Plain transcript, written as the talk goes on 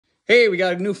Hey, we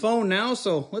got a new phone now,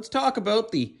 so let's talk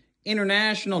about the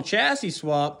international chassis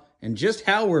swap and just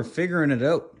how we're figuring it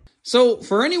out. So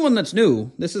for anyone that's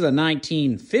new, this is a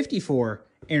 1954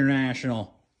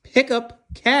 International pickup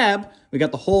cab. We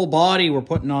got the whole body we're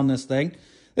putting on this thing.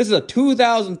 This is a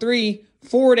 2003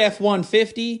 Ford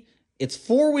F-150. It's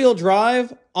four-wheel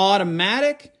drive,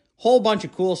 automatic, whole bunch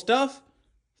of cool stuff.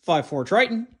 5.4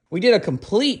 Triton. We did a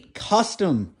complete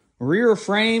custom rear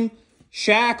frame,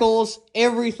 shackles,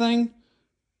 everything.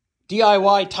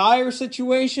 DIY tire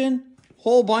situation.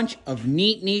 Whole bunch of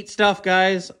neat stuff,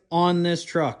 guys, on this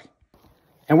truck.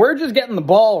 And we're just getting the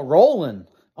ball rolling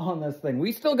on this thing.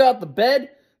 We still got the bed,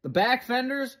 the back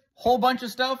fenders, whole bunch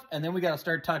of stuff, and then we got to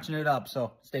start touching it up,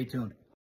 so stay tuned.